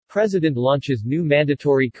President launches new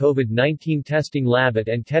mandatory COVID-19 testing lab at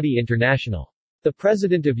Entebbe International. The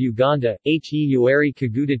President of Uganda, Yoweri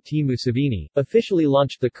Kaguta T. Museveni, officially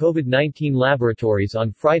launched the COVID-19 laboratories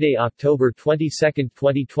on Friday, October 22,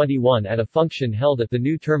 2021 at a function held at the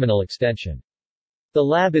new terminal extension. The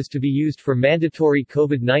lab is to be used for mandatory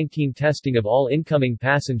COVID-19 testing of all incoming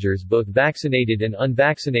passengers, both vaccinated and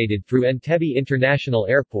unvaccinated, through Entebbe International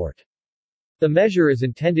Airport. The measure is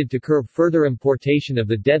intended to curb further importation of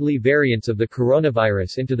the deadly variants of the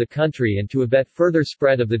coronavirus into the country and to abet further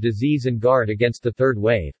spread of the disease and guard against the third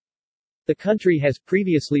wave. The country has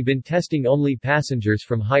previously been testing only passengers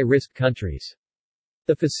from high-risk countries.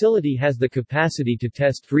 The facility has the capacity to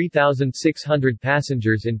test 3,600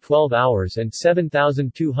 passengers in 12 hours and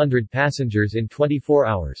 7,200 passengers in 24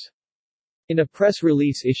 hours. In a press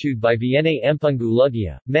release issued by Vianney Mpungu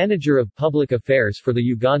Lugia, manager of public affairs for the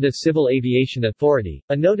Uganda Civil Aviation Authority,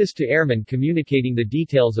 a notice to airmen communicating the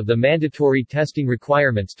details of the mandatory testing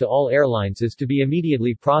requirements to all airlines is to be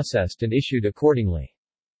immediately processed and issued accordingly.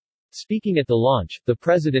 Speaking at the launch, the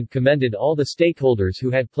President commended all the stakeholders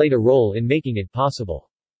who had played a role in making it possible.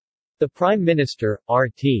 The Prime Minister,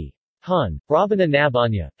 R.T. Hon. Robina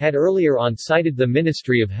Nabanya, had earlier on cited the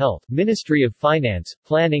Ministry of Health, Ministry of Finance,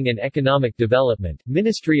 Planning and Economic Development,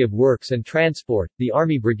 Ministry of Works and Transport, the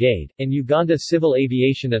Army Brigade, and Uganda Civil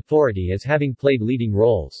Aviation Authority as having played leading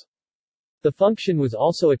roles. The function was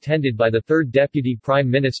also attended by the third Deputy Prime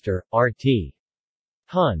Minister, R.T.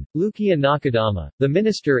 Hon. Lukia Nakadama, the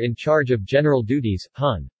Minister in charge of General Duties,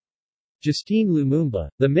 Hon. Justine Lumumba,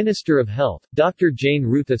 the Minister of Health, Dr. Jane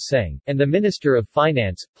Ruth Aseng, and the Minister of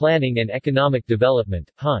Finance, Planning and Economic Development,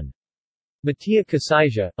 Hon. Matia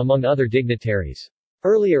Kasaija, among other dignitaries.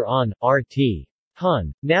 Earlier on, R.T.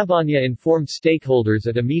 Hon. Nabanya informed stakeholders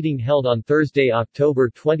at a meeting held on Thursday,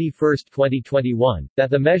 October 21, 2021,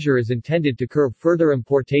 that the measure is intended to curb further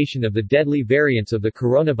importation of the deadly variants of the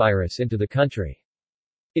coronavirus into the country.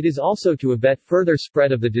 It is also to abet further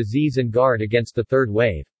spread of the disease and guard against the third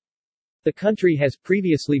wave. The country has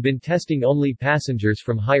previously been testing only passengers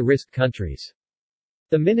from high-risk countries.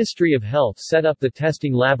 The Ministry of Health set up the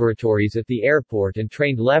testing laboratories at the airport and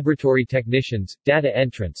trained laboratory technicians, data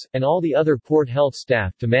entrants, and all the other port health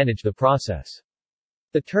staff to manage the process.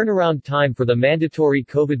 The turnaround time for the mandatory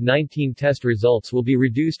COVID-19 test results will be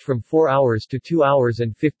reduced from 4 hours to 2 hours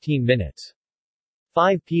and 15 minutes.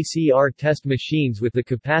 5 PCR test machines with the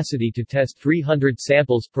capacity to test 300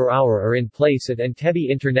 samples per hour are in place at Entebbe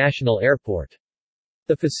International Airport.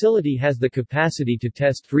 The facility has the capacity to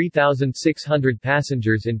test 3,600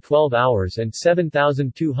 passengers in 12 hours and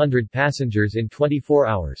 7,200 passengers in 24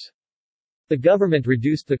 hours. The government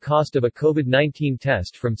reduced the cost of a COVID-19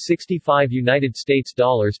 test from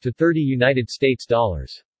 $65 to $30.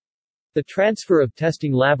 The transfer of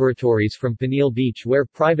testing laboratories from Peniel Beach, where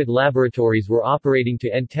private laboratories were operating, to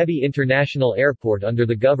Entebbe International Airport under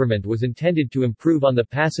the government was intended to improve on the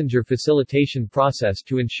passenger facilitation process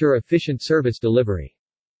to ensure efficient service delivery.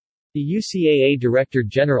 The UCAA Director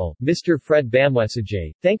General, Mr. Fred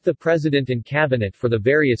Bamwesije, thanked the President and Cabinet for the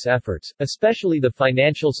various efforts, especially the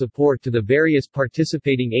financial support to the various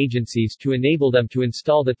participating agencies to enable them to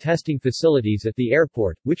install the testing facilities at the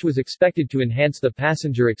airport, which was expected to enhance the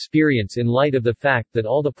passenger experience in light of the fact that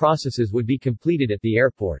all the processes would be completed at the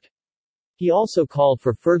airport. He also called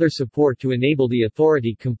for further support to enable the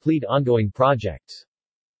authority complete ongoing projects.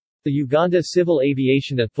 The Uganda Civil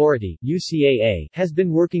Aviation Authority (UCAA) has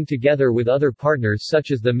been working together with other partners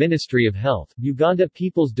such as the Ministry of Health, Uganda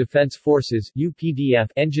People's Defence Forces (UPDF)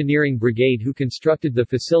 Engineering Brigade, who constructed the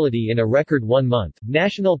facility in a record 1 month,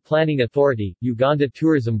 National Planning Authority, Uganda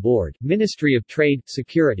Tourism Board, Ministry of Trade,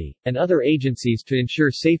 Security, and other agencies to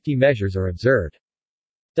ensure safety measures are observed.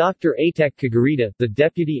 Dr. Atek Kagarita, the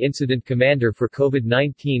Deputy Incident Commander for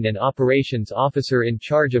COVID-19 and Operations Officer in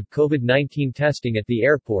charge of COVID-19 testing at the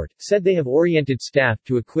airport, said they have oriented staff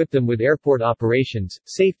to equip them with airport operations,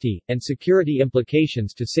 safety, and security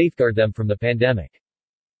implications to safeguard them from the pandemic.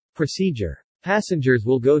 Procedure. Passengers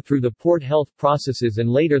will go through the port health processes and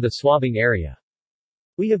later the swabbing area.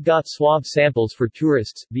 We have got swab samples for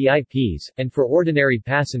tourists, VIPs, and for ordinary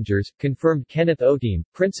passengers, confirmed Kenneth Oteam,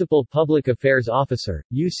 Principal Public Affairs Officer,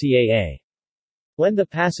 UCAA. When the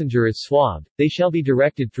passenger is swabbed, they shall be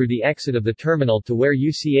directed through the exit of the terminal to where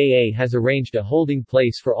UCAA has arranged a holding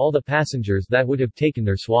place for all the passengers that would have taken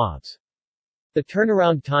their swabs. The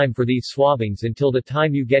turnaround time for these swabbings until the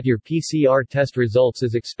time you get your PCR test results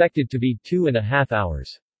is expected to be 2.5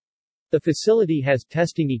 hours. The facility has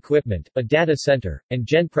testing equipment, a data center, and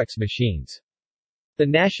Genprex machines. The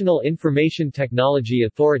National Information Technology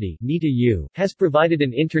Authority (NITA-U) has provided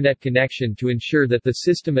an internet connection to ensure that the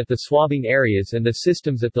system at the swabbing areas and the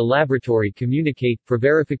systems at the laboratory communicate, for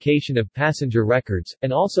verification of passenger records,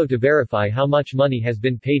 and also to verify how much money has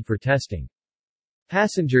been paid for testing.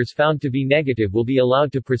 Passengers found to be negative will be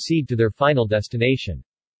allowed to proceed to their final destination.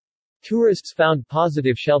 Tourists found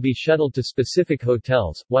positive shall be shuttled to specific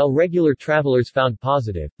hotels, while regular travelers found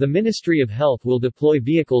positive, the Ministry of Health will deploy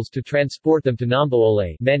vehicles to transport them to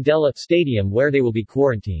Namboole Mandela Stadium where they will be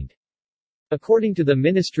quarantined. According to the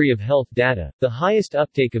Ministry of Health data, the highest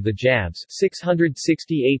uptake of the jabs,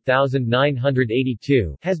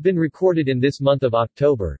 668,982, has been recorded in this month of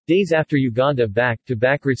October, days after Uganda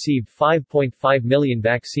back-to-back received 5.5 million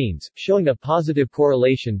vaccines, showing a positive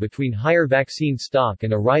correlation between higher vaccine stock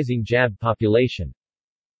and a rising jab population.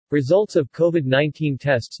 Results of COVID-19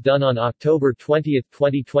 tests done on October 20,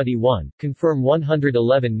 2021, confirm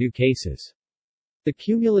 111 new cases. The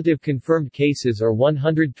cumulative confirmed cases are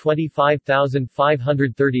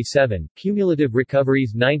 125,537, cumulative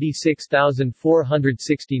recoveries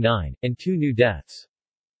 96,469, and 2 new deaths.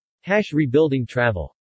 Rebuilding travel.